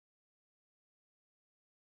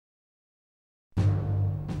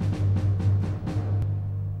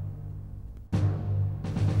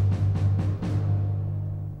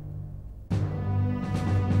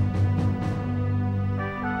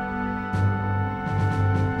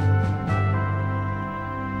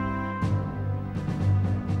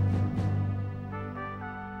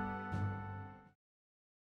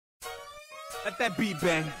that beat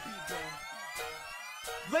bang.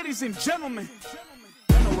 Ladies and gentlemen,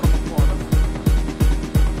 I know what I'm a part of.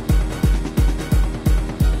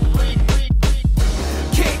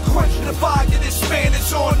 Can't question the fire this man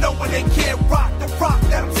is on, knowing they can't rock the rock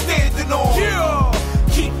that I'm standing on. Yeah.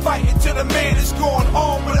 Keep fighting till the man is gone,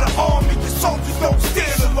 armed with an army, the soldiers don't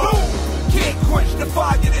stand alone. Can't quench the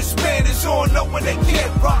fire this man is on, knowing they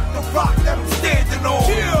can't rock the rock that I'm standing on.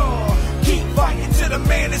 Yeah. Keep fighting till the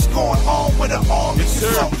man is gone, armed with an army, the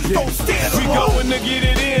soldiers don't stand alone. We going to get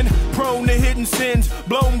it in, prone to hidden sins,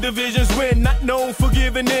 blown divisions win, not known for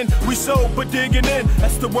giving in. We sold but digging in,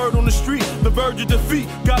 that's the word on the street. The verge of defeat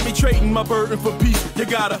got me trading my burden for peace. You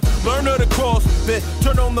gotta learn of the cross, then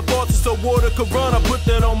turn on the faucet so water could run. I put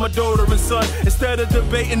that on my daughter and son. Instead of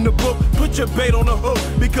debating the book, put your bait on the hook.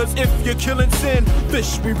 Because if you're killing sin,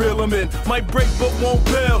 fish we reel them in. Might break but won't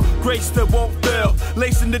fail, grace that won't fail.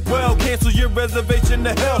 Lacing it well, cancel your reservation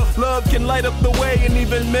to hell. Love can light up the way and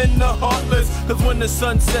even men are heartless. Cause when the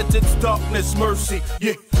sun sets it's darkness, mercy,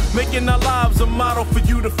 yeah. Making our lives a model for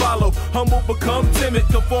you to follow. Humble become timid,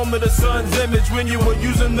 conform to the sun's image. When you were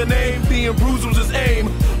using the name, being bruised was his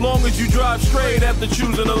aim. Long as you drive straight after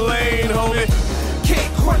choosing a lane, homie.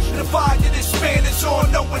 Can't question the fire this man is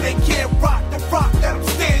on, knowing they can't rock the rock that I'm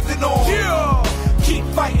standing on. Yeah. Keep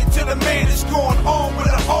fighting till the man is gone, armed with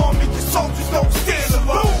an army, the soldiers don't stand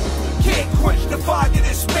alone. Can't quench the fire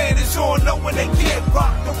this man is on, knowing they can't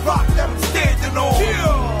rock the rock that I'm standing on.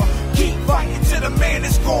 Yeah. Keep fighting till the man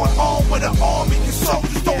is gone, armed with an army, the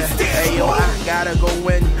soldiers don't stand Hey yo, alone. I gotta go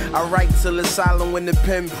in. I write till it's silent in the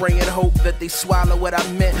pen, praying hope that they swallow what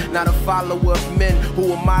I meant. Not a follower of men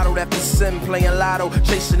who are modeled after sin, playing lotto,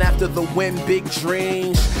 chasing after the wind, big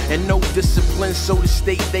dreams and no discipline. So the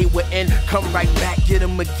state they were in, come right back, get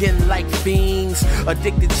them again like fiends.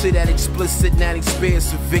 Addicted to that explicit, now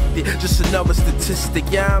experience evicted. Just another statistic,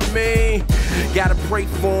 yeah, I mean. Gotta pray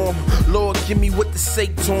for them, Lord, give me what to say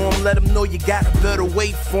to them. Let them know you got a better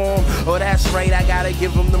way for them. Oh, that's right, I gotta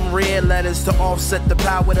give them red letters to offset the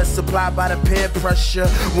power that's supplied by the peer pressure.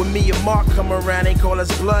 When me and Mark come around, they call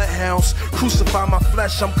us bloodhounds. Crucify my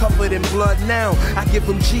flesh, I'm covered in blood now. I give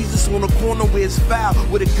them Jesus on the corner where it's foul,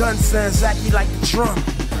 with a gun sounds exactly like the drum.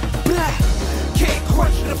 Blah. Can't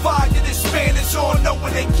question the fire this man is on,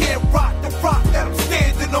 knowing they can't rock the rock that I'm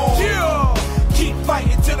standing on. Yeah. Keep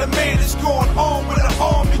fighting till the man is gone, armed with an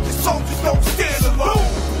army, the soldiers don't stand alone.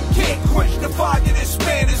 Can't quench the fire this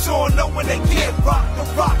man is on, knowing they can't rock the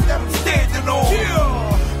rock that I'm standing on.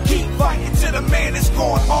 Yeah. Keep fighting till the man is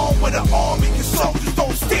gone, armed with an army, the soldiers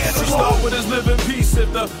don't stand We start alone. with his living peace.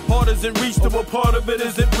 If the heart isn't reached, or a part of it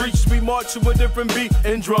isn't reached, we march to a different beat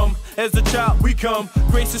and drum. As a child we come,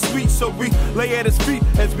 grace is sweet, so we lay at his feet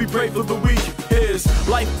as we pray for the weak. His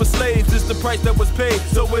life for slaves is the price that was paid,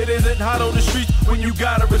 so it isn't hot on the streets when you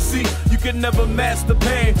got a receipt. You can never master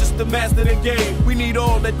pain, just to master the game. We need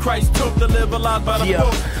all that Christ took to live a life by the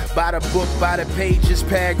book. By the book, by the pages,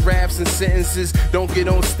 paragraphs and sentences. Don't get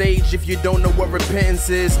on stage if you don't know what repentance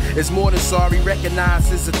is. It's more than sorry, recognize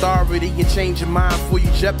his authority and change your mind before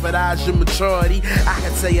you jeopardize your maturity. I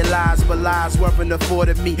can tell you lies, but lies weren't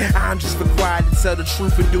afforded me. I'm just required to tell the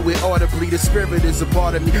truth and do it audibly. The spirit is a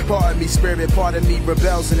part of me, spirit, part of me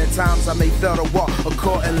rebels, and at times I may fail to walk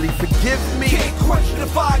accordingly. Forgive me. Can't question the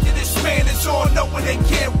fire this man is on, knowing they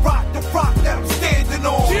can't rock the rock that I'm standing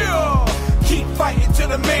on. Yeah. Keep fighting till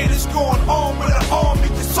the man is gone, armed with an army,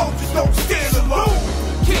 the soldiers don't stand alone.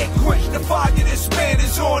 Can't quench the fire this man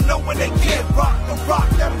is on, knowing they can't